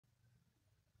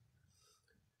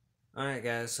Alright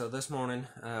guys, so this morning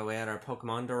we had our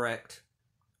Pokemon Direct,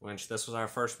 which this was our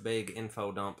first big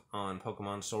info dump on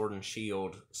Pokemon Sword and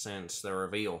Shield since the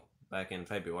reveal back in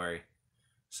February.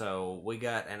 So we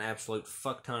got an absolute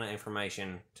fuck ton of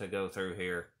information to go through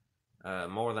here,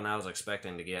 more than I was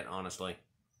expecting to get, honestly.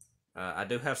 I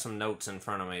do have some notes in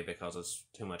front of me because it's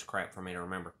too much crap for me to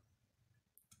remember.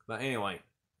 But anyway,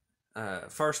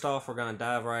 first off we're going to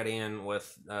dive right in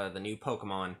with the new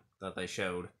Pokemon that they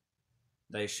showed.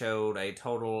 They showed a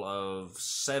total of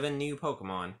 7 new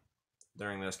Pokemon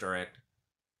during this direct.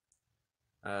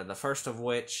 The first of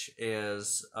which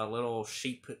is a little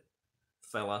sheep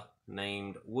fella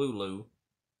named Wooloo.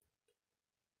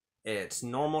 It's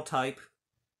normal type.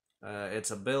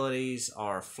 Its abilities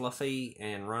are Fluffy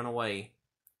and Run Away.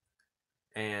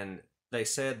 And they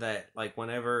said that like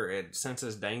whenever it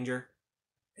senses danger,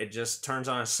 it just turns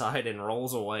on its side and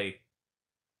rolls away.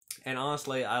 And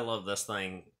honestly, I love this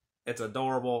thing. It's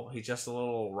adorable. He's just a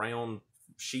little round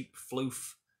sheep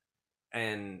floof.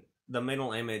 And the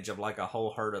mental image of like a whole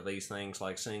herd of these things,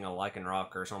 like seeing a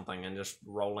Lycanroc or something and just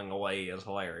rolling away is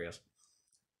hilarious.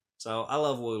 So I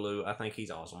love Wooloo. I think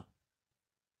he's awesome.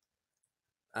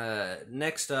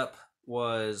 Next up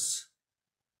was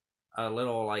a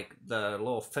little like the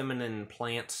little feminine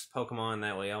plant Pokemon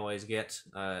that we always get.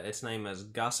 Its name is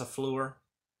Gossifleur.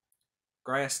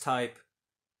 Grass type.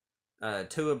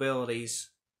 2 abilities.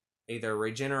 Either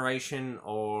regeneration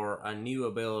or a new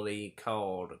ability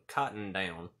called Cotton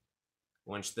Down,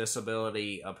 which this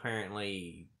ability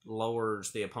apparently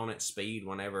lowers the opponent's speed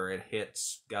whenever it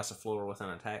hits Gossifleur with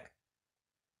an attack.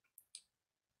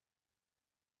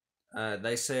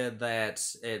 They said that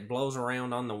it blows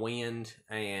around on the wind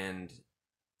and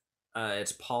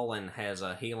its pollen has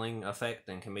a healing effect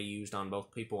and can be used on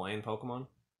both people and Pokemon.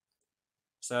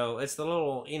 So it's the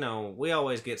little, we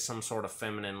always get some sort of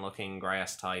feminine looking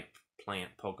grass type plant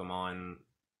Pokemon.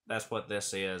 That's what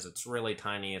this is. It's really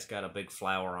tiny. It's got a big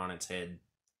flower on its head,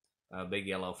 a big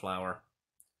yellow flower,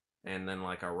 and then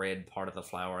like a red part of the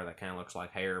flower that kind of looks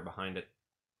like hair behind it.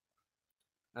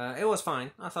 It was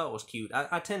fine. I thought it was cute.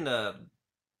 I tend to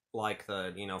like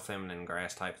the, feminine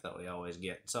grass types that we always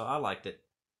get, so I liked it.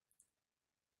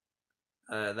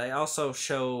 They also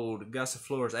showed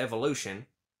Gossifleur's evolution,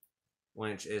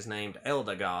 which is named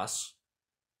Eldegoss.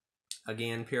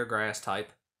 Again, pure grass type.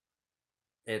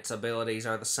 Its abilities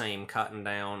are the same, Cotton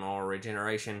Down or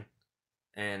Regeneration.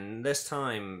 And this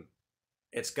time,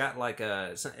 it's got like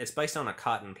it's based on a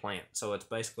cotton plant. So it's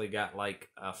basically got like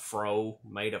a fro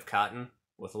made of cotton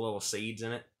with little seeds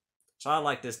in it. So I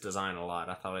like this design a lot.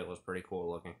 I thought it was pretty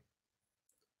cool looking.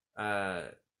 And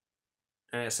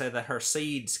it said that her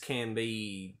seeds can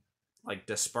be like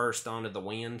dispersed onto the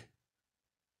wind.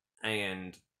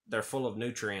 And they're full of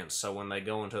nutrients, so when they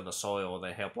go into the soil,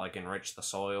 they help like enrich the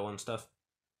soil and stuff.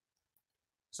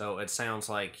 So it sounds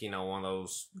like, one of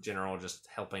those general just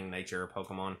helping nature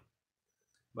Pokemon.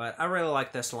 But I really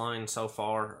like this line so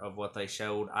far of what they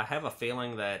showed. I have a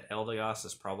feeling that Eldegoss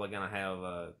is probably going to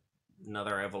have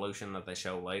another evolution that they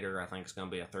show later. I think it's going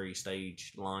to be a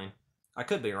 3-stage line. I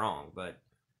could be wrong, but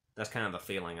that's kind of the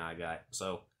feeling I got.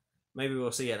 So maybe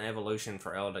we'll see an evolution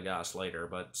for Eldegoss later,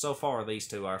 but so far these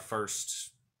two are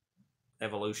first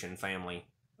evolution family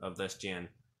of this gen,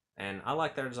 and I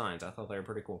like their designs. I thought they were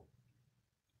pretty cool.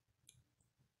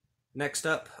 Next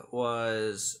up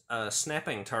was a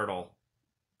snapping turtle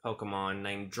Pokemon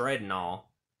named Dreadnought,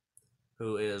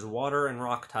 who is water and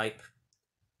rock type.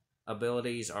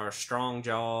 Abilities are Strong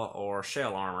Jaw or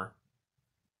Shell Armor.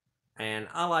 And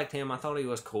I liked him. I thought he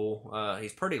was cool.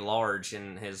 He's pretty large,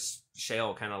 and his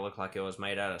shell kind of looked like it was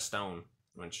made out of stone,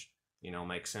 which,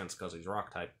 makes sense because he's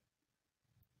rock type.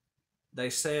 They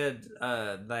said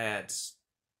that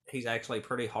he's actually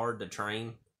pretty hard to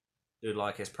train due to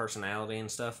like his personality and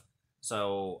stuff.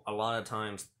 So a lot of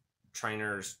times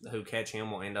trainers who catch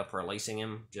him will end up releasing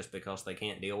him just because they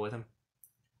can't deal with him.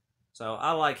 So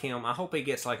I like him. I hope he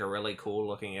gets like a really cool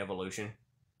looking evolution.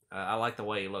 I like the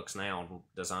way he looks now,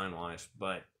 design-wise,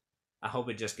 but I hope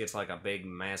it just gets like a big,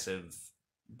 massive,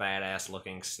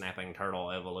 badass-looking snapping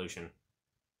turtle evolution.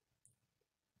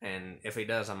 And if he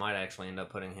does, I might actually end up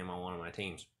putting him on one of my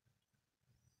teams.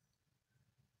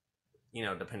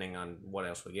 Depending on what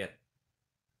else we get.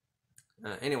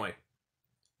 Anyway.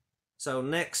 So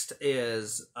next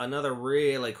is another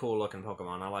really cool-looking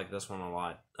Pokemon. I like this one a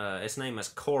lot. Its name is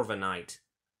Corviknight.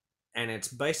 And it's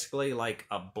basically like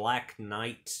a black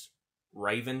knight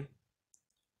raven.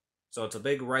 So it's a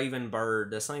big raven bird.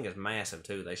 This thing is massive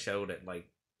too. They showed it like,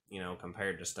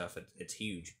 compared to stuff, it's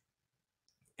huge.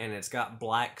 And it's got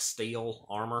black steel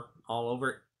armor all over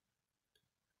it.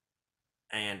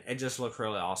 And it just looks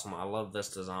really awesome. I love this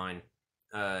design.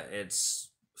 It's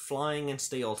flying and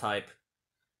steel type.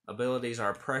 Abilities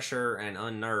are pressure and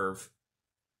unnerve.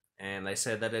 And they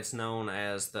said that it's known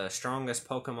as the strongest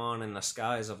Pokemon in the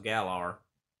skies of Galar.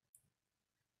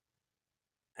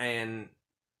 And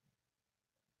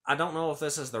I don't know if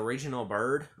this is the regional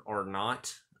bird or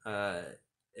not.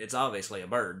 It's obviously a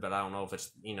bird, but I don't know if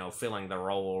it's, filling the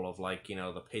role of, like,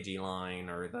 the Pidgey line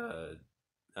or the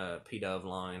P-Dove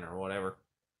line or whatever.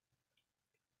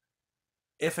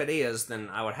 If it is, then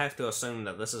I would have to assume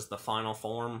that this is the final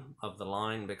form of the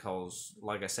line because,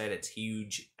 like I said, it's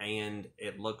huge and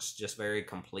it looks just very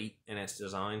complete in its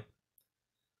design.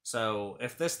 So,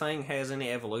 if this thing has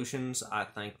any evolutions, I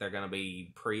think they're going to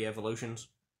be pre-evolutions.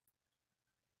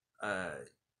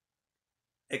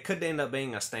 It could end up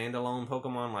being a standalone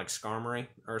Pokemon like Skarmory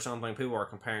or something. People are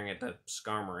comparing it to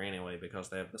Skarmory anyway because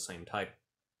they have the same type.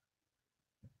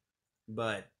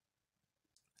 But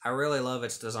I really love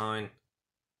its design.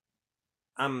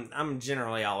 I'm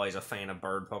generally always a fan of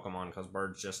bird Pokemon because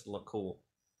birds just look cool.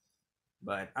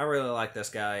 But I really like this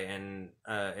guy, and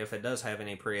if it does have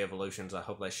any pre-evolutions, I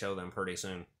hope they show them pretty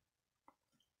soon.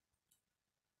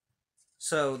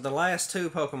 So the last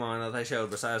two Pokemon that they showed,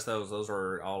 besides those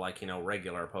were all like,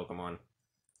 regular Pokemon.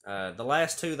 The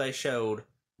last two they showed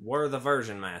were the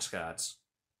version mascots.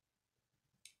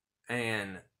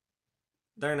 And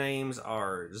their names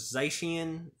are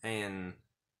Zacian and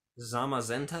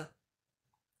Zamazenta.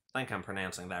 I think I'm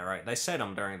pronouncing that right. They said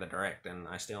them during the Direct, and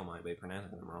I still might be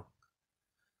pronouncing them wrong.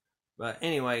 But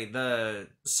anyway, the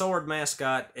sword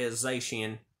mascot is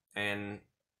Zacian, and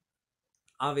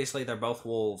obviously they're both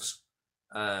wolves.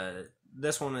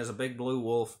 This one is a big blue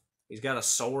wolf. He's got a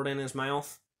sword in his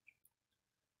mouth.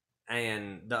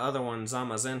 And the other one,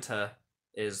 Zamazenta,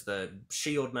 is the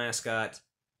shield mascot.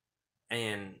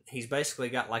 And he's basically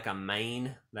got like a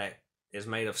mane that is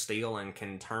made of steel and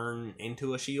can turn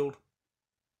into a shield.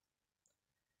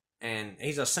 And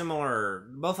he's a similar...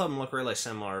 Both of them look really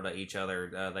similar to each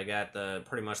other. They got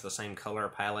pretty much the same color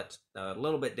palette. A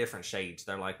little bit different shades.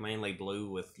 They're like mainly blue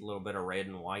with a little bit of red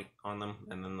and white on them.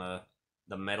 And then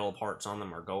the metal parts on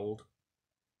them are gold.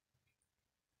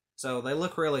 So they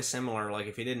look really similar. Like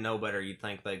if you didn't know better, you'd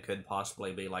think they could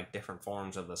possibly be like different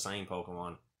forms of the same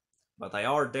Pokemon. But they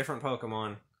are different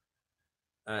Pokemon.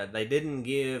 They didn't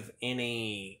give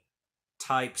any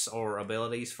types or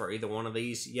abilities for either one of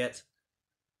these yet.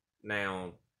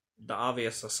 Now, the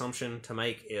obvious assumption to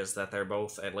make is that they're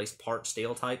both at least part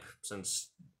steel type,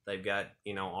 since they've got,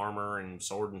 armor and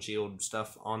sword and shield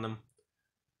stuff on them.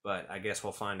 But I guess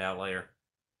we'll find out later.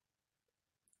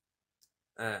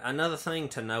 Another thing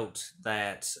to note,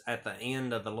 that at the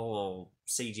end of the little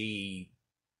CG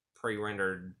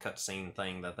pre-rendered cutscene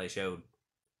thing that they showed,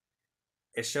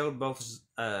 it showed both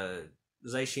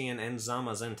Zacian and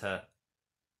Zamazenta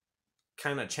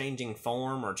kind of changing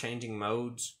form or changing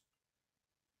modes.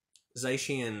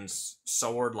 Zacian's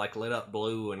sword like lit up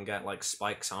blue and got like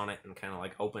spikes on it and kind of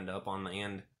like opened up on the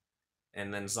end.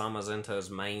 And then Zamazenta's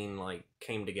mane like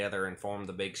came together and formed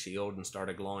the big shield and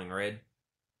started glowing red.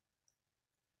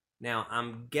 Now,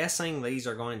 I'm guessing these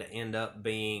are going to end up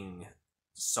being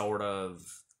sort of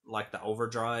like the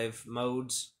overdrive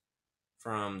modes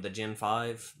from the Gen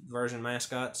 5 version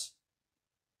mascots,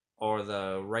 or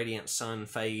the Radiant Sun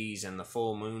phase and the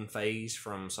Full Moon phase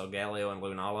from Solgaleo and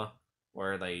Lunala,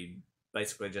 where they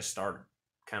basically just start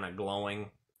kind of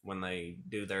glowing when they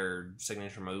do their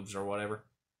signature moves or whatever.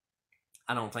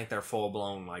 I don't think they're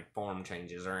full-blown like form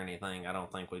changes or anything. I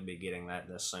don't think we'd be getting that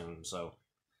this soon, so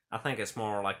I think it's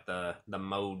more like the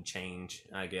mode change,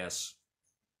 I guess,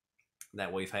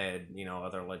 that we've had,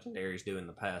 other legendaries do in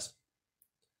the past.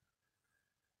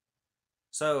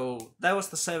 So, that was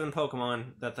the 7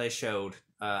 Pokemon that they showed.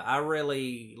 I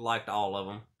really liked all of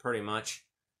them, pretty much.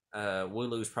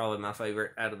 Wooloo's probably my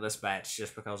favorite out of this batch,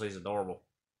 just because he's adorable.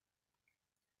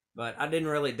 But I didn't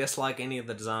really dislike any of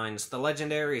the designs. The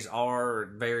legendaries are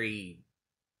very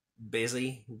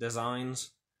busy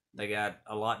designs. They got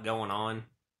a lot going on.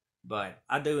 But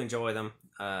I do enjoy them.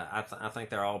 I think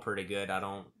they're all pretty good.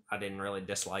 I didn't really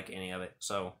dislike any of it.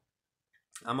 So,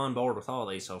 I'm on board with all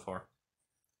these so far.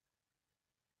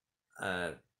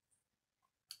 So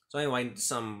anyway,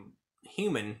 some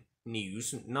human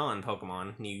news,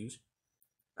 non-Pokemon news.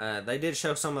 They did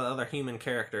show some of the other human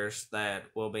characters that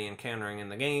we'll be encountering in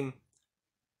the game.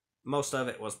 Most of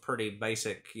it was pretty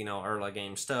basic, early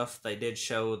game stuff. They did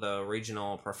show the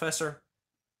regional professor.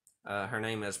 Her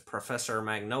name is Professor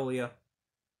Magnolia.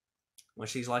 Well,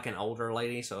 she's like an older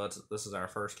lady, so this is our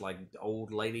first like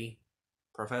old lady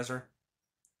professor.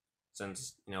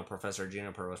 Since, Professor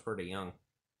Juniper was pretty young.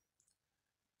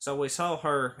 So we saw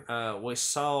her, we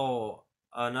saw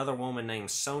another woman named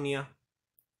Sonia,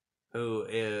 who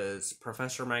is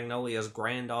Professor Magnolia's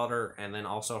granddaughter and then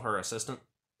also her assistant.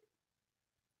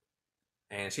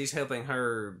 And she's helping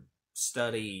her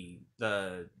study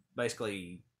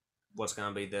basically what's going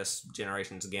to be this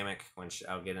generation's gimmick, which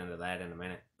I'll get into that in a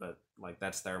minute. But like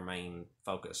that's their main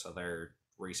focus of their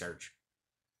research.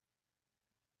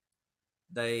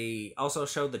 They also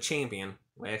showed the champion.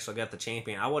 We actually got the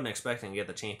champion. I wasn't expecting to get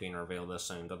the champion revealed this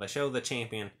soon, but they showed the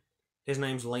champion. His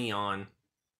name's Leon.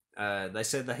 They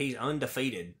said that he's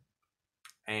undefeated,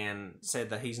 and said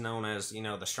that he's known as,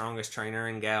 the strongest trainer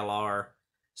in Galar.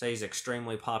 Say he's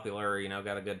extremely popular,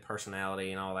 got a good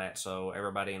personality and all that, so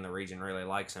everybody in the region really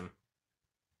likes him.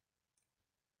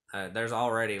 There's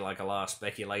already like a lot of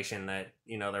speculation that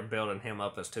they're building him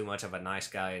up as too much of a nice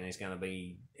guy and he's gonna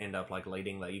end up like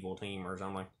leading the evil team or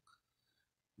something.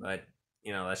 But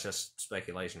that's just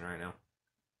speculation right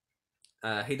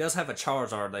now. He does have a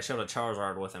Charizard. They showed a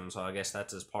Charizard with him, so I guess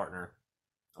that's his partner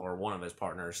or one of his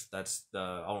partners. That's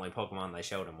the only Pokemon they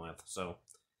showed him with. So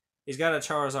he's got a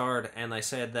Charizard, and they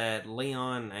said that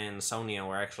Leon and Sonia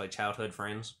were actually childhood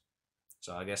friends.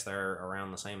 So I guess they're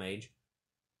around the same age.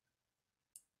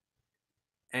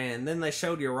 And then they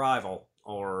showed your rival,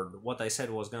 or what they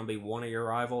said was going to be one of your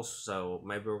rivals, so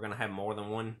maybe we're going to have more than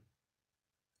one.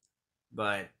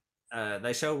 But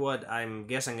they showed what I'm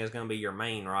guessing is going to be your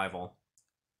main rival.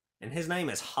 And his name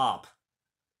is Hop.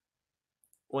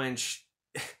 Which,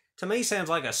 to me, sounds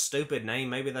like a stupid name.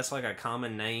 Maybe that's like a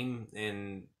common name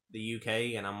in the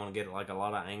UK, and I'm going to get like a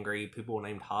lot of angry people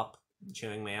named Hop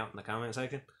chewing me out in the comment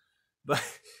section. But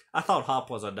I thought Hop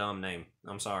was a dumb name.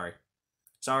 I'm sorry.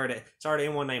 Sorry to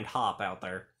anyone named Hop out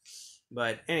there.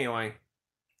 But anyway,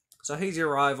 so he's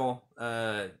your rival.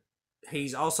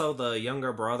 He's also the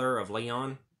younger brother of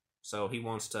Leon, so he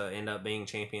wants to end up being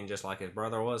champion just like his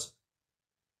brother was.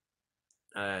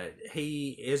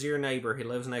 He is your neighbor. He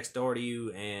lives next door to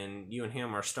you, and you and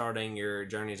him are starting your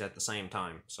journeys at the same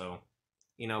time. So,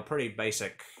 pretty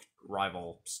basic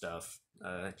rival stuff.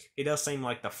 He does seem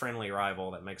like the friendly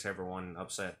rival that makes everyone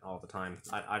upset all the time.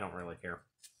 I don't really care.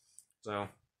 So,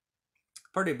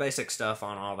 pretty basic stuff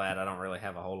on all that. I don't really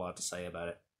have a whole lot to say about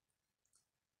it.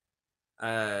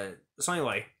 So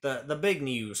anyway, the big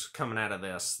news coming out of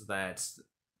this that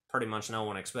pretty much no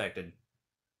one expected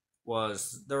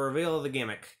was the reveal of the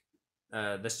gimmick.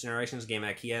 This generation's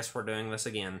gimmick. Yes, we're doing this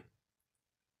again.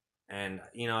 And,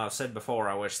 I've said before,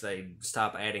 I wish they'd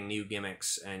stop adding new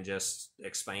gimmicks and just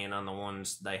expand on the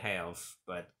ones they have.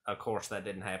 But, of course, that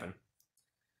didn't happen.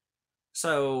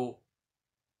 So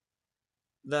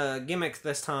the gimmick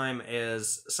this time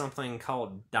is something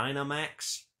called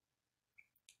Dynamax.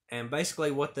 And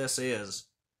basically what this is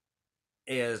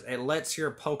it lets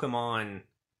your Pokemon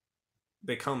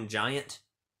become giant.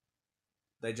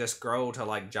 They just grow to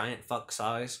like giant fuck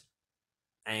size.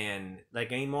 And they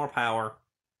gain more power.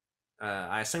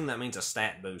 I assume that means a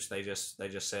stat boost. They just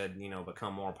said,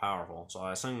 become more powerful. So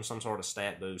I assume some sort of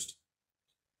stat boost.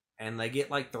 And they get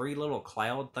like 3 little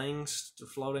cloud things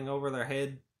floating over their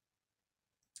head.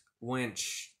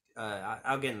 Which,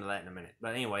 I'll get into that in a minute.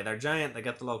 But anyway, they're giant, they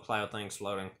got the little cloud things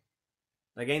floating.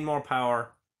 They gain more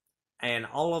power, and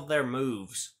all of their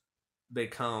moves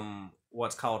become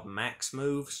what's called max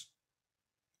moves.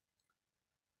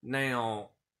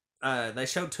 Now, they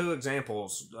showed 2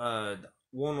 examples.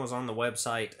 One was on the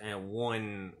website, and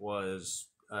one was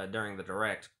during the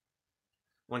Direct.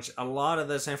 Which, a lot of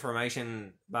this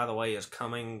information, by the way, is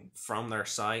coming from their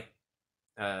site.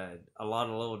 A lot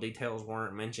of little details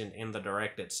weren't mentioned in the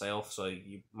Direct itself, so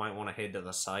you might want to head to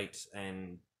the site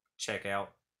and check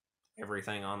out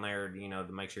everything on there, to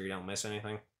make sure you don't miss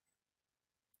anything.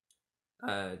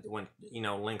 When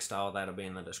links to all that will be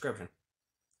in the description.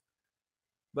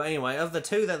 But anyway, of the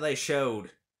 2 that they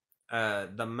showed,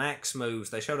 the max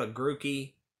moves, they showed a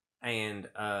Grookey and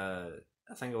I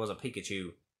think it was a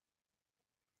Pikachu.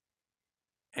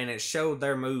 And it showed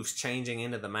their moves changing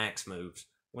into the max moves.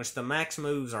 Which the max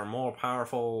moves are more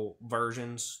powerful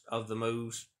versions of the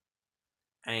moves.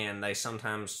 And they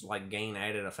sometimes gain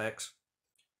added effects.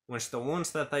 Which the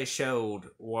ones that they showed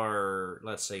were,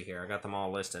 let's see here, I got them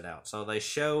all listed out. So they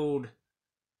showed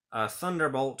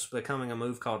Thunderbolt becoming a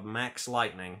move called Max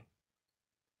Lightning.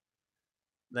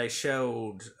 They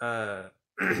showed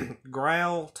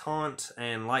Growl, Taunt,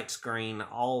 and Light Screen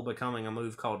all becoming a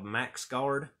move called Max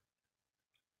Guard.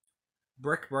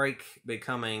 Brick Break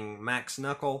becoming Max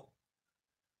Knuckle.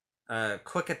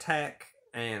 Quick Attack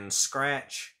and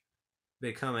Scratch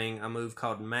becoming a move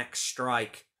called Max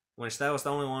Strike. Which that was the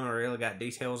only one I really got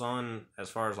details on as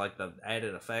far as the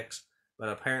added effects. But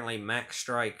apparently Max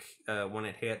Strike, when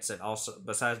it hits, it also,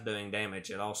 besides doing damage,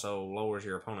 it also lowers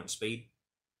your opponent's speed.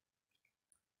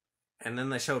 And then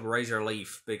they showed Razor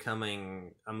Leaf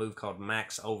becoming a move called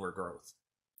Max Overgrowth.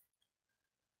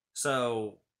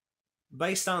 So,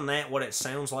 based on that, what it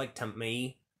sounds like to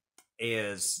me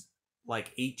is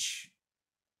like each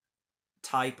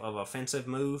type of offensive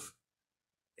move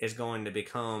is going to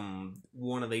become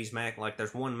one of these max. Like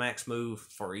there's one max move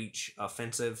for each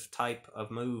offensive type of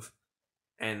move,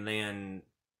 and then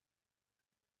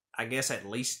I guess at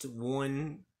least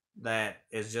one that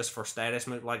is just for status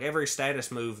move. Like every status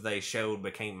move they showed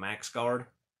became max guard.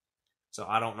 So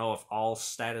I don't know if all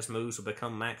status moves will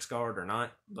become max guard or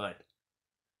not, but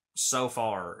so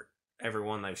far every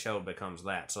one they've showed becomes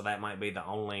that. So that might be the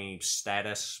only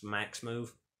status max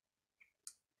move.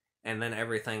 And then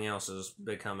everything else is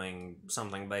becoming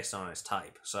something based on its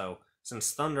type. So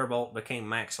since Thunderbolt became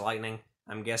max lightning,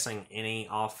 I'm guessing any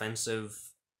offensive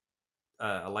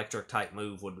electric type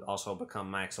move would also become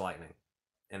max lightning.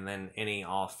 And then any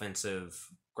offensive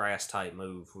grass type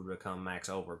move would become max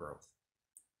overgrowth.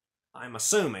 I'm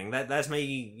assuming that's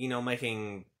me,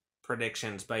 making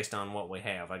predictions based on what we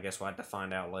have. I guess we'll have to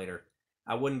find out later.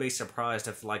 I wouldn't be surprised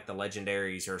if like the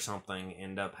legendaries or something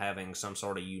end up having some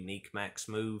sort of unique max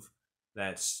move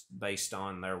that's based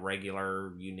on their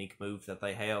regular unique move that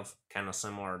they have, kind of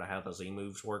similar to how the Z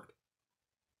moves worked.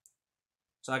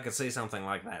 So I could see something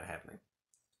like that happening.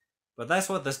 But that's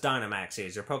what this Dynamax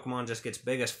is. Your Pokemon just gets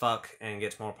big as fuck and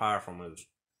gets more powerful moves.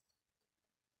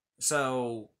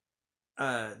 So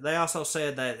they also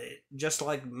said that just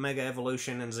like Mega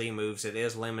Evolution and Z moves, it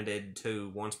is limited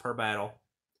to once per battle.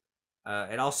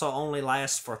 It also only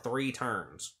lasts for 3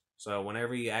 turns. So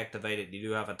whenever you activate it, you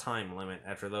do have a time limit.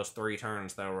 After those 3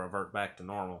 turns, they'll revert back to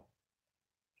normal.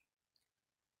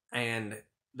 And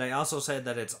they also said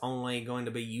that it's only going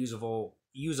to be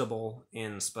usable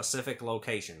in specific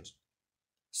locations.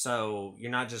 So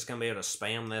you're not just going to be able to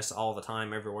spam this all the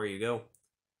time everywhere you go.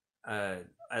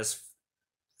 As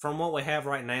from what we have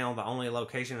right now, the only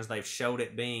locations they've showed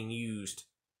it being used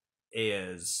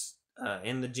is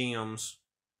in the gyms,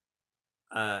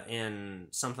 in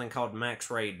something called Max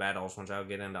Raid battles, which I'll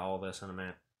get into all this in a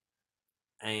minute,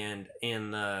 and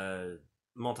in the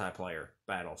multiplayer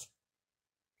battles.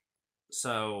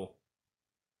 So,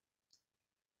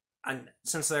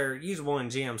 since they're usable in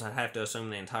gyms, I'd have to assume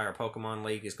the entire Pokemon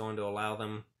League is going to allow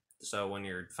them. So when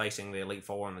you're facing the Elite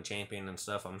Four and the Champion and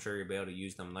stuff, I'm sure you'll be able to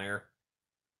use them there.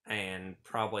 And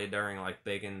probably during like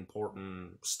big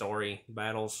important story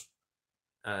battles,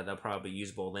 they'll probably be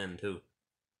usable then too.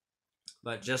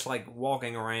 But just like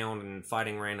walking around and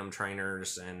fighting random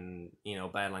trainers and,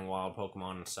 battling wild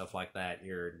Pokemon and stuff like that,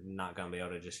 you're not going to be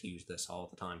able to just use this all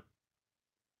the time.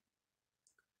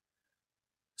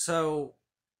 So,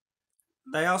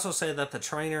 they also say that the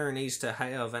trainer needs to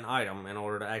have an item in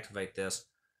order to activate this,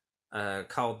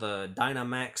 called the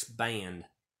Dynamax Band,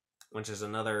 which is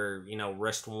another,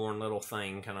 wrist-worn little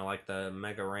thing, kind of like the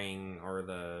Mega Ring or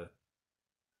the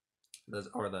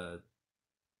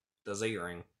Z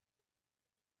Ring.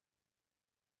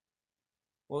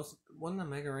 Well, wasn't the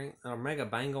Mega Ring or Mega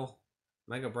Bangle,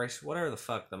 Mega Brace, whatever the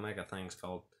fuck the Mega thing's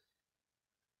called?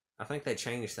 I think they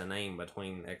changed the name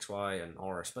between XY and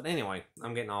Oris, but anyway,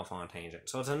 I'm getting off on a tangent.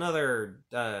 So it's another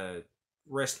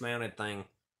wrist-mounted thing.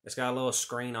 It's got a little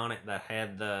screen on it that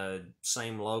had the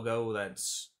same logo.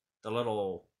 That's the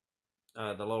little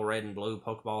red and blue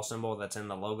Pokeball symbol that's in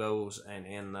the logos and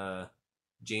in the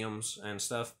gyms and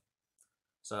stuff.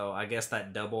 So I guess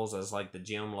that doubles as like the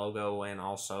gym logo and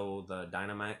also the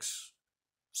Dynamax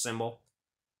symbol.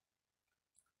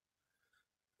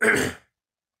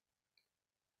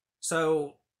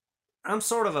 So I'm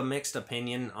sort of a mixed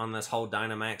opinion on this whole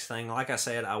Dynamax thing. Like I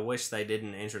said, I wish they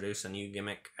didn't introduce a new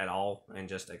gimmick at all and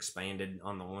just expanded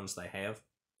on the ones they have.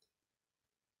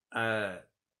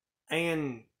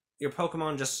 And your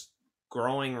Pokemon just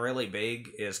growing really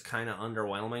big is kind of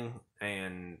underwhelming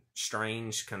and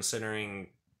strange, considering,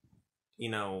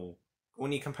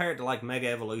 when you compare it to like Mega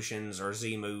Evolutions or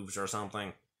Z moves or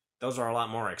something, those are a lot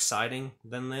more exciting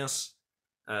than this.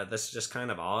 This is just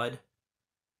kind of odd.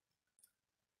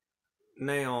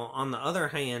 Now, on the other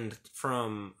hand,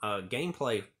 from a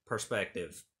gameplay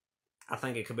perspective, I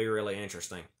think it could be really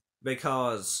interesting.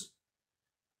 Because,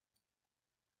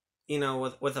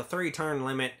 with a 3-turn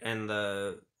limit and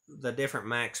the different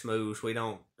max moves, we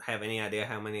don't have any idea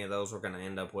how many of those we're going to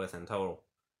end up with in total.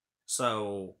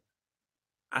 So,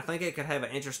 I think it could have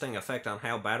an interesting effect on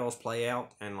how battles play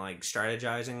out and, like,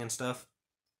 strategizing and stuff.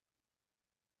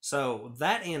 So,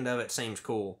 that end of it seems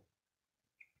cool.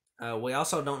 We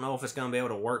also don't know if it's going to be able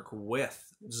to work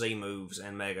with Z moves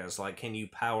and Megas. Like, can you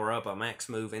power up a Max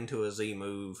move into a Z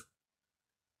move?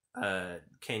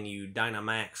 Can you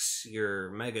Dynamax your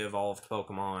Mega Evolved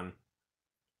Pokemon?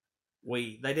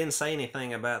 they didn't say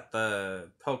anything about the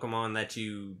Pokemon that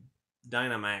you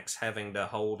Dynamax having to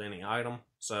hold any item.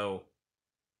 So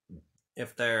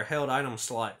if their held item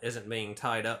slot isn't being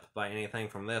tied up by anything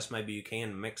from this, maybe you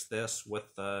can mix this with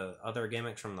the other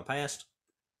gimmicks from the past.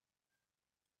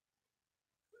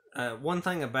 One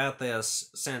thing about this,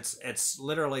 since it's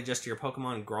literally just your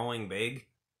Pokemon growing big,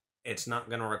 it's not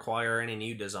going to require any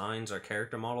new designs or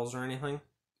character models or anything.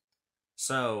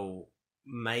 So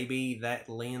maybe that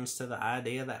lends to the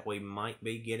idea that we might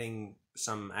be getting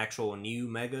some actual new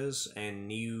megas and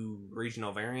new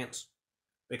regional variants.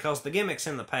 Because the gimmicks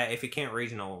in the past, if you can't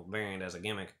regional variant as a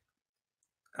gimmick,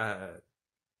 the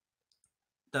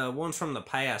ones from the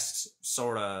past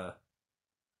sort of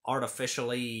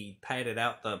artificially padded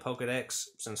out the Pokedex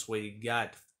since we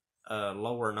got a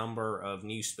lower number of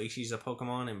new species of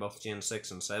Pokemon in both Gen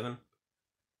 6 and 7.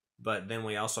 But then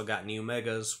we also got new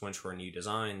Megas, which were new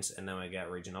designs, and then we got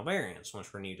regional variants,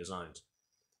 which were new designs.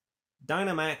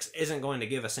 Dynamax isn't going to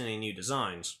give us any new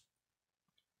designs.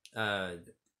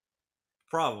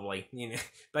 Probably,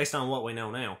 based on what we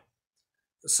know now.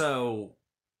 So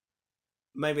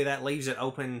maybe that leaves it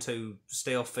open to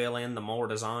still fill in the more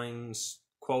designs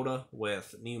quota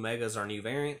with new Megas or new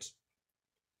variants.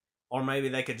 Or maybe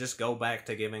they could just go back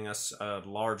to giving us a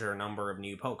larger number of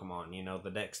new Pokemon.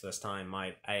 The Dex this time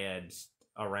might add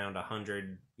around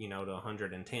 100, to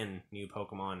 110 new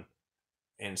Pokemon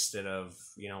instead of,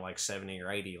 like 70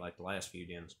 or 80 like the last few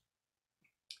gens.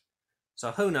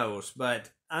 So who knows?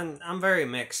 But I'm very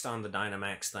mixed on the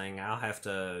Dynamax thing. I'll have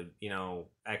to,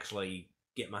 actually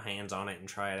get my hands on it and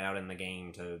try it out in the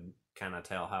game to kind of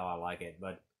tell how I like it.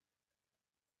 But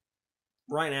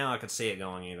right now I could see it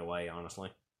going either way,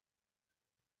 honestly.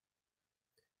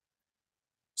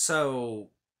 So,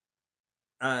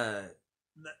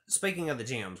 speaking of the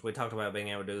gyms, we talked about being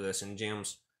able to do this in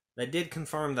gyms. They did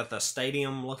confirm that the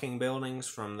stadium-looking buildings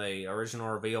from the original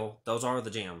reveal, those are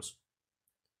the gyms.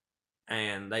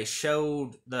 And they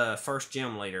showed the first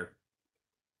gym leader,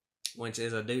 which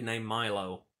is a dude named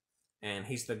Milo, and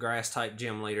he's the grass-type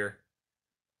gym leader.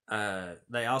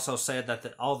 They also said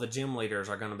that all the gym leaders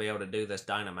are going to be able to do this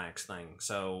Dynamax thing.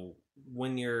 So,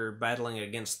 when you're battling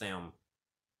against them,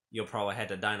 you'll probably have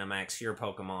to Dynamax your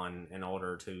Pokemon in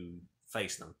order to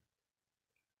face them.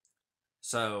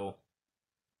 So,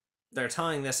 they're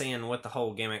tying this in with the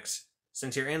whole gimmicks.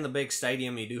 Since you're in the big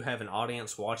stadium, you do have an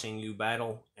audience watching you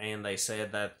battle, and they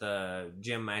said that the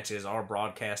gym matches are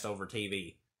broadcast over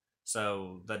TV.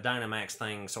 So, the Dynamax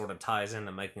thing sort of ties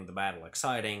into making the battle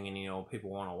exciting, and, people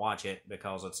want to watch it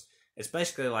because it's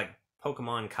basically like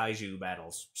Pokemon Kaiju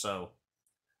battles. So,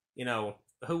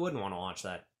 who wouldn't want to watch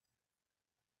that?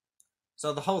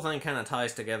 So the whole thing kind of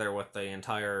ties together with the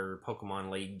entire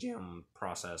Pokemon League gym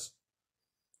process.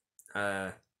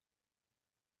 The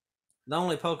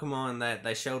only Pokemon that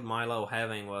they showed Milo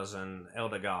having was an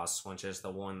Eldegoss, which is the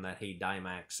one that he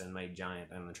Dynamaxed and made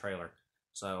giant in the trailer.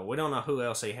 So we don't know who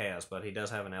else he has, but he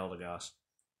does have an Eldegoss.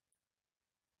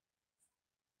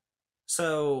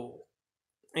 So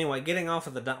anyway, getting off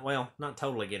of not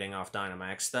totally getting off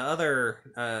Dynamax. The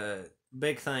other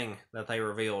big thing that they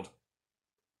revealed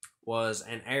was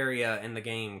an area in the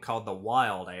game called the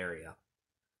Wild Area.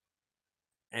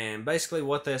 And basically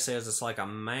what this is, it's like a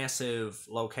massive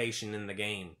location in the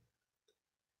game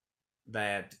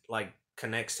that like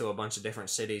connects to a bunch of different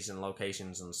cities and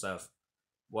locations and stuff,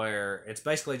 where it's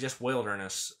basically just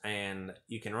wilderness and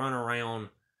you can run around.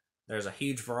 There's a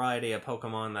huge variety of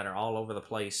Pokemon that are all over the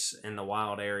place in the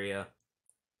wild area.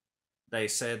 They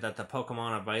said that the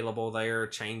Pokemon available there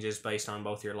changes based on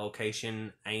both your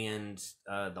location and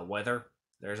the weather.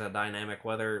 There's a dynamic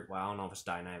weather. Well, I don't know if it's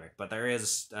dynamic, but there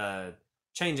is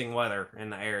changing weather in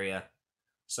the area.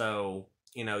 So,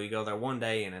 you go there one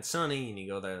day and it's sunny, and you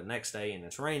go there the next day and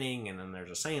it's raining, and then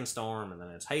there's a sandstorm, and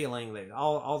then it's hailing.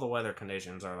 All the weather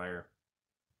conditions are there.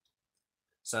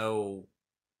 So,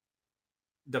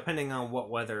 depending on what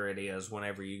weather it is,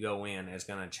 whenever you go in, it's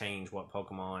going to change what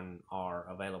Pokemon are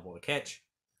available to catch.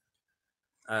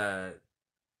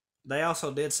 They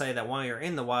also did say that while you're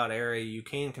in the wild area, you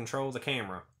can control the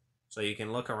camera. So you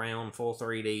can look around full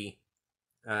 3D,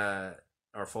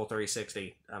 or full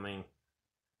 360, I mean.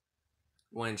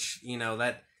 Which,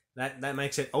 that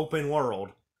makes it open world,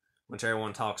 which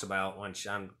everyone talks about, which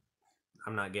I'm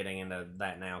not getting into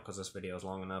that now because this video is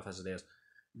long enough as it is.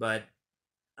 But,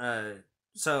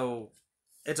 so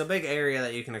it's a big area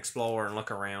that you can explore and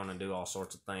look around and do all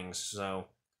sorts of things. So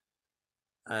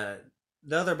the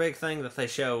other big thing that they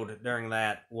showed during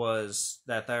that was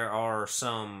that there are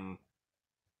some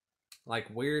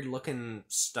like weird looking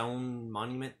stone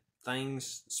monument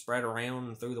things spread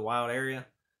around through the wild area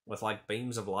with like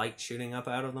beams of light shooting up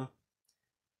out of them.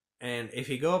 And if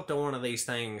you go up to one of these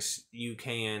things, you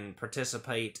can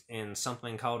participate in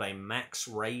something called a max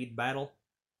raid battle,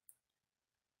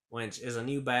 which is a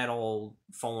new battle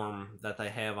form that they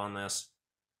have on this.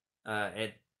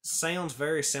 It sounds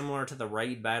very similar to the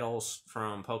raid battles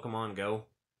from Pokemon Go.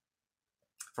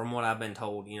 From what I've been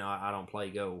told, I don't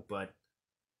play Go, but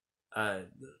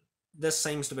this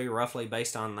seems to be roughly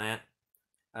based on that.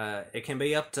 It can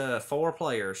be up to 4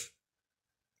 players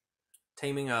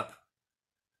teaming up,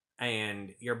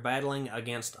 and you're battling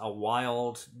against a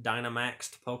wild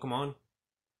Dynamaxed Pokemon.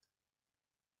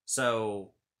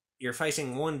 So you're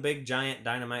facing one big giant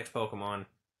Dynamax Pokemon.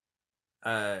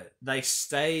 They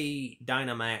stay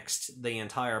Dynamaxed the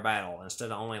entire battle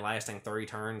instead of only lasting 3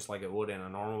 turns like it would in a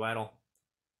normal battle.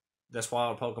 This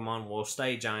wild Pokemon will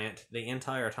stay giant the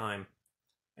entire time.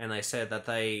 And they said that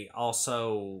they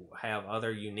also have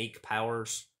other unique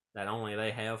powers that only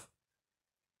they have.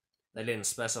 They didn't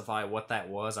specify what that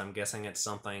was. I'm guessing it's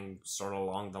something sort of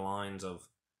along the lines of,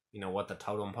 what the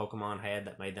totem Pokemon had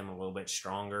that made them a little bit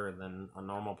stronger than a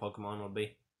normal Pokemon would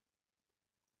be.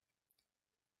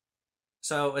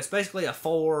 So it's basically a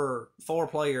four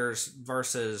players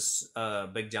versus a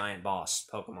big giant boss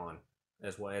Pokemon.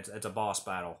 As well, it's a boss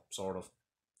battle sort of,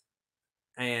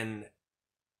 and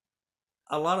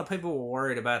a lot of people were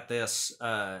worried about this,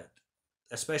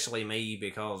 especially me,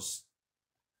 because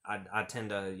I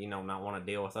tend to not want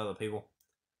to deal with other people.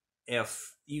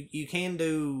 If you can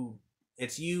do,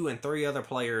 it's you and 3 other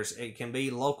players. It can be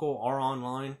local or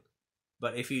online,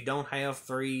 but if you don't have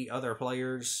 3 other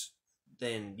players,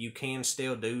 then you can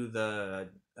still do the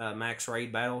max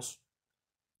raid battles,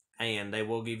 and they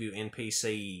will give you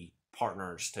NPC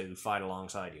partners to fight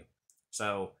alongside you.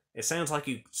 So it sounds like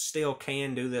you still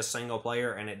can do this single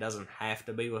player, and it doesn't have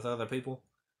to be with other people.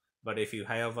 But if you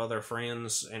have other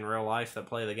friends in real life that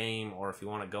play the game, or if you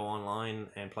want to go online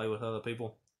and play with other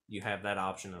people, you have that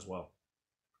option as well.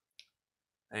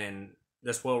 And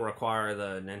this will require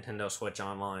the Nintendo Switch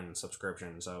Online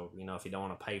subscription. So, if you don't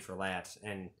want to pay for that,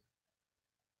 and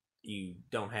you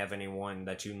don't have anyone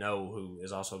that who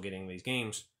is also getting these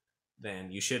games,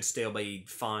 then you should still be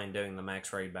fine doing the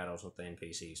max raid battles with the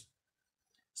NPCs.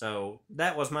 So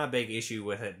that was my big issue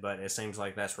with it, but it seems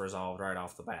like that's resolved right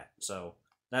off the bat. So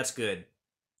that's good.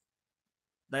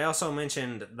 They also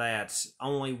mentioned that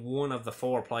only one of the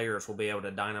 4 players will be able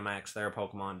to Dynamax their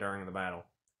Pokemon during the battle.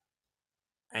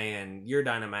 And your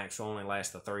Dynamax will only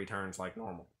last the 3 turns like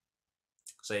normal.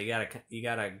 So you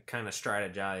gotta kind of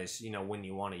strategize, when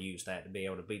you want to use that to be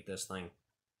able to beat this thing.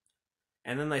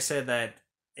 And then they said that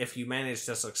if you manage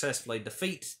to successfully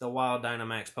defeat the wild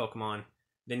Dynamax Pokemon,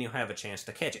 then you'll have a chance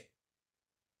to catch it.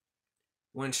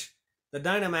 Which, the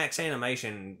Dynamax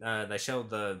animation, they showed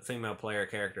the female player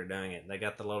character doing it. They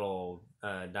got the little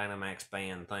Dynamax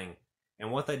band thing.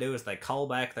 And what they do is they call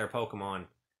back their Pokemon,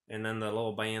 and then the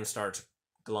little band starts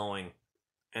glowing.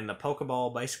 And the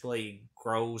Pokeball basically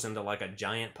grows into like a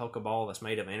giant Pokeball that's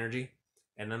made of energy.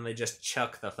 And then they just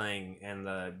chuck the thing, and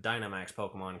the Dynamax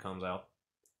Pokemon comes out.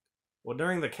 Well,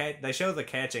 during they show the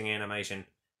catching animation,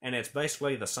 and it's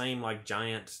basically the same like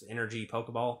giant energy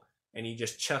Pokeball, and you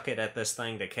just chuck it at this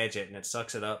thing to catch it, and it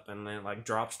sucks it up, and then it like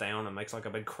drops down and makes like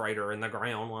a big crater in the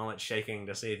ground while it's shaking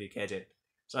to see if you catch it.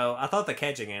 So I thought the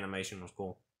catching animation was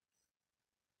cool.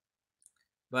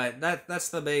 But that's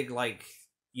the big like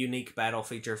unique battle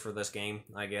feature for this game,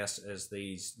 I guess, is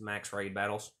these max raid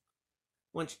battles,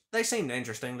 which they seemed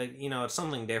interesting. That it's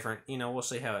something different. We'll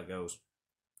see how it goes.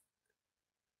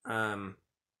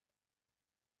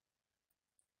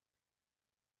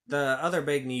 The other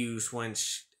big news,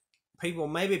 which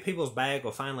people's bag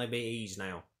will finally be eased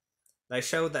now. They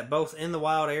showed that both in the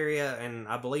wild area and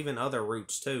I believe in other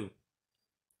routes too,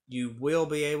 you will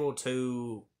be able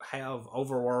to have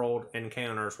overworld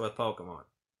encounters with Pokemon.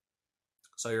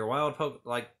 So your wild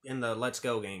like in the Let's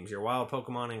Go games, your wild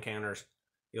Pokemon encounters,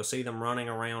 you'll see them running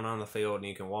around on the field, and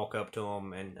you can walk up to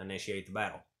them and initiate the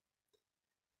battle.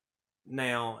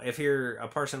 Now, if you're a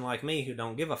person like me who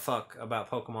don't give a fuck about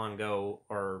Pokemon Go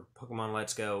or Pokemon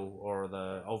Let's Go or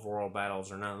the overworld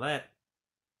battles or none of that,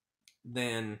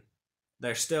 then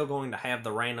they're still going to have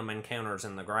the random encounters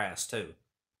in the grass too,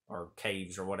 or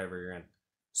caves or whatever you're in.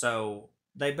 So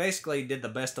they basically did the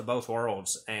best of both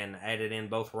worlds and added in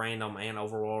both random and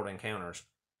overworld encounters,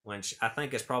 which I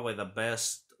think is probably the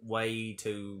best way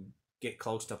to get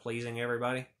close to pleasing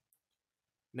everybody.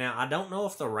 Now, I don't know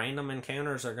if the random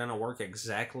encounters are going to work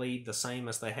exactly the same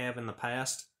as they have in the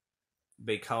past,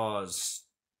 because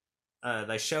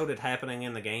they showed it happening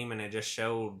in the game, and it just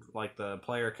showed like the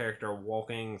player character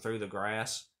walking through the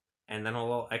grass, and then a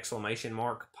little exclamation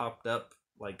mark popped up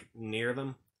like near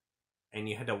them. and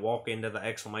you had to walk into the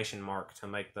exclamation mark to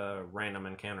make the random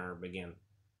encounter begin.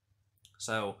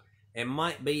 So it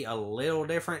might be a little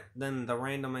different than the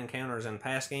random encounters in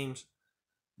past games,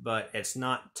 but it's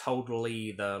not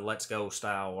totally the Let's Go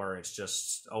style where it's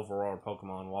just overworld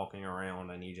Pokemon walking around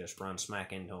and you just run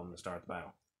smack into them to start the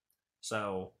battle.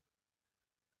 So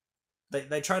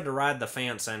they tried to ride the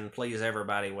fence and please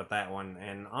everybody with that one,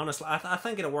 and honestly, I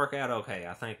think it'll work out okay.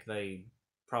 I think they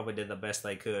probably did the best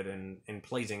they could in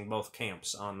pleasing both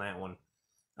camps on that one.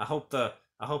 I hope the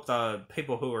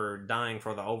people who are dying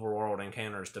for the overworld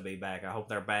encounters to be back, I hope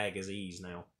their bag is eased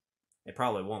now. It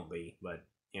probably won't be, but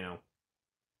you know.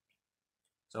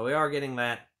 So we are getting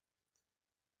that.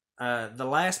 The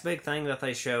last big thing that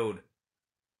they showed,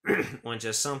 which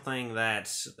is something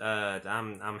that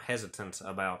I'm hesitant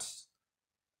about.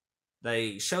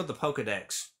 They showed the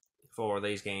Pokédex for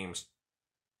these games,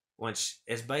 which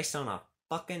is based on a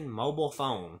fucking mobile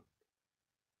phone,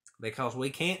 because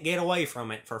we can't get away from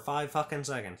it for 5 fucking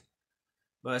seconds.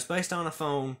 But it's based on a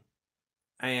phone,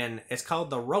 and it's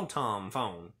called the Rotom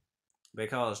phone,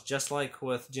 because just like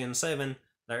with Gen 7,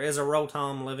 there is a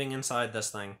Rotom living inside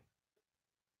this thing.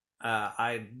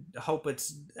 I hope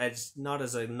it's not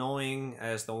as annoying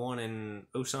as the one in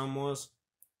Usum was.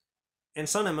 In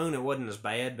Sun and Moon, it wasn't as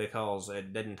bad because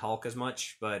it didn't talk as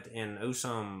much, but in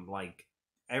Usum, like,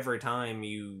 every time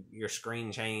your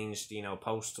screen changed,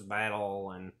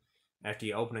 post-battle, and after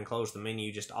you open and close the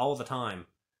menu, just all the time,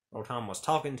 Rotom was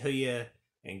talking to you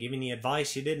and giving you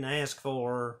advice you didn't ask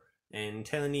for, and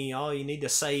telling you, oh, you need to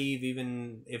save,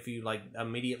 even if you,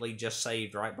 immediately just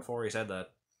saved right before he said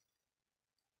that.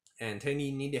 And telling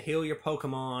you need to heal your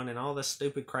Pokemon and all this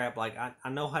stupid crap. I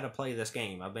know how to play this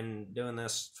game. I've been doing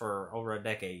this for over a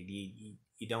decade.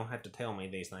 You don't have to tell me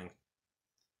these things.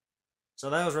 So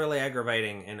that was really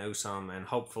aggravating in Usum, and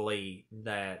hopefully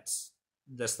that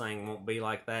this thing won't be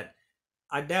like that.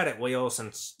 I doubt it will,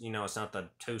 since, it's not the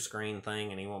 2-screen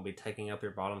thing, and he won't be taking up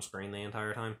your bottom screen the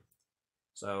entire time.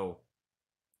 So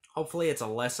hopefully it's a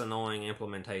less annoying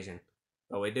implementation.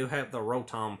 But we do have the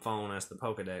Rotom phone as the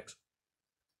Pokédex.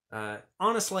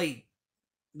 Honestly,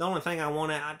 the only thing I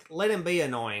want to let him be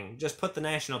annoying. Just put the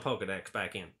National Pokédex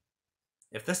back in.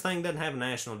 If this thing doesn't have a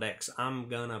National Dex, I'm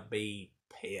gonna be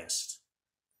pissed.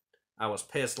 I was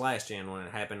pissed last gen when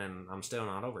it happened, and I'm still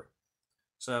not over it.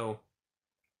 So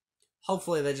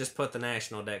hopefully they just put the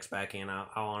National Dex back in. I'll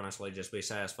honestly just be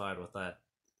satisfied with that.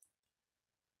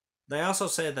 They also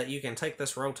said that you can take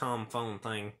this Rotom phone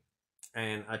thing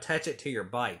and attach it to your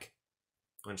bike,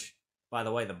 which, by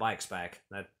the way, the bike's back.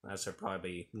 That should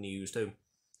probably be news too.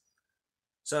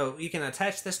 So you can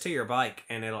attach this to your bike,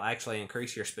 and it'll actually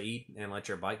increase your speed and let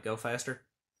your bike go faster.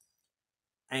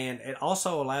 And it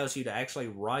also allows you to actually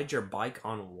ride your bike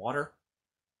on water,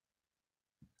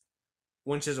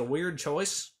 which is a weird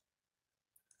choice.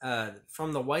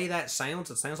 From the way that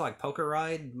sounds, it sounds like Poker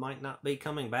Ride might not be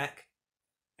coming back.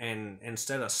 And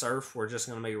instead of surf, we're just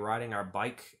going to be riding our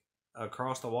bike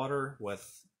across the water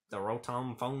with the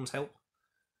Rotom phone's help.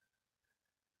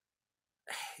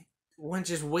 Which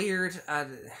is weird.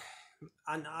 I'd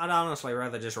honestly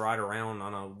rather just ride around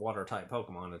on a water-type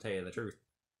Pokemon, to tell you the truth.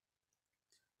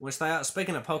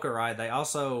 Speaking of Poker Ride, they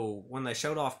also, when they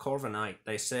showed off Corviknight,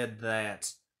 they said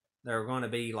that they're going to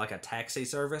be like a taxi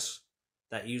service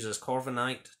that uses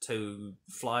Corviknight to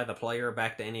fly the player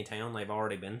back to any town they've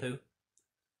already been to.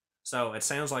 So it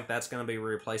sounds like that's going to be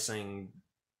replacing,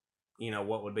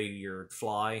 what would be your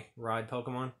fly ride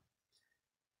Pokemon.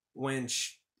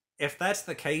 Which, if that's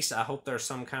the case, I hope there's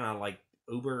some kind of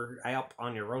Uber app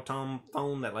on your Rotom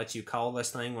phone that lets you call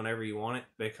this thing whenever you want it,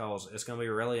 because it's going to be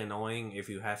really annoying if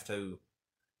you have to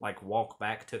walk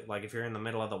back to, if you're in the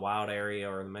middle of the wild area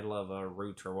or in the middle of a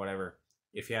route or whatever,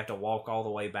 if you have to walk all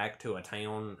the way back to a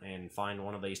town and find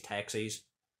one of these taxis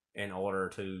in order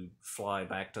to fly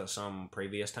back to some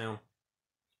previous town.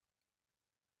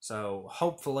 So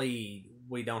hopefully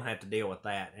we don't have to deal with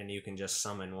that, and you can just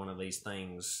summon one of these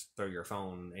things through your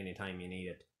phone anytime you need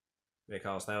it,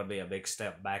 because that would be a big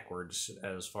step backwards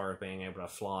as far as being able to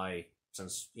fly,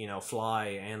 since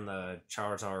fly and the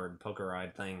Charizard Poker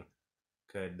Ride thing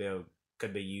could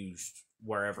be used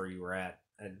wherever you were at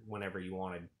and whenever you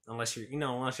wanted, unless you're in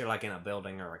a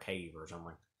building or a cave or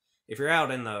something. If you're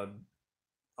out in the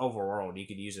overworld, you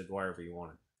could use it wherever you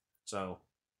wanted. So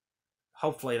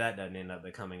hopefully that doesn't end up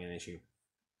becoming an issue.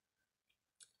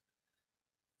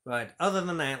 But other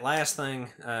than that, last thing,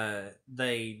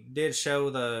 they did show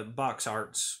the box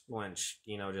arts, which,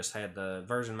 just had the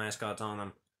version mascots on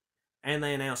them. And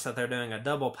they announced that they're doing a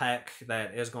double pack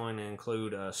that is going to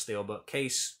include a steelbook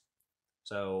case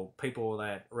So people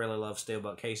that really love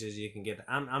steelbook cases, you can get.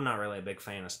 I'm not really a big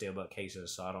fan of steelbook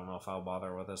cases, so I don't know if I'll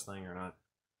bother with this thing or not.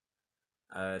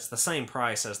 It's the same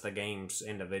price as the games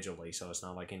individually, so it's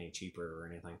not like any cheaper or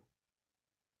anything,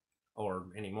 or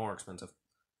any more expensive.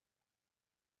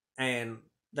 And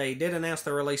they did announce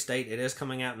the release date. It is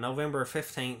coming out November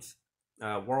 15th.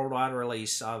 Worldwide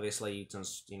release, obviously,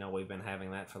 since we've been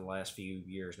having that for the last few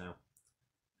years now.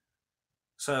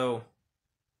 So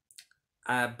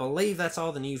I believe that's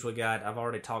all the news we got. I've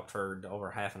already talked for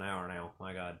over half an hour now.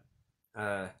 My God.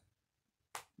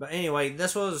 But anyway,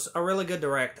 this was a really good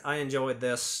Direct. I enjoyed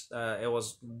this. It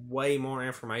was way more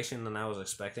information than I was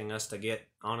expecting us to get,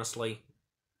 honestly.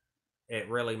 It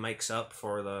really makes up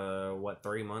for the,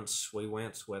 3 months we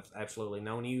went with absolutely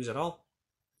no news at all.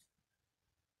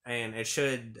 And it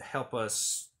should help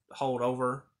us hold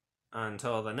over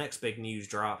until the next big news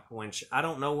drop, which I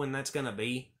don't know when that's going to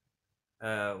be.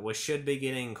 We should be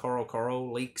getting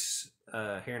Koro leaks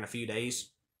here in a few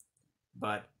days.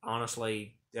 But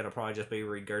honestly, it'll probably just be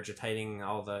regurgitating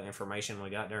all the information we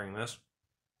got during this.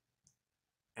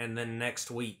 And then next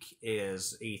week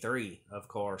is E3, of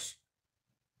course.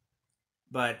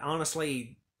 But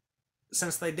honestly,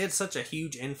 since they did such a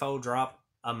huge info drop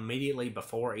immediately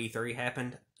before E3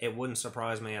 happened, it wouldn't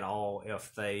surprise me at all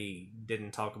if they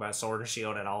didn't talk about Sword and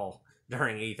Shield at all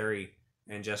during E3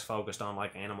 and just focused on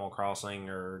like Animal Crossing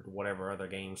or whatever other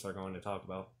games they're going to talk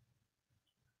about.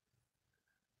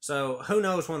 So who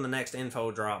knows when the next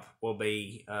info drop will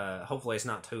be. Hopefully it's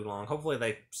not too long. Hopefully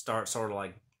they start sort of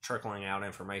like trickling out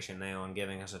information now and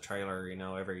giving us a trailer,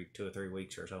 every 2 or 3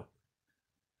 weeks or so.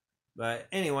 But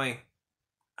anyway,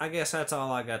 I guess that's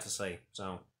all I got to say.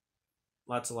 So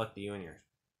lots of luck to you and yours.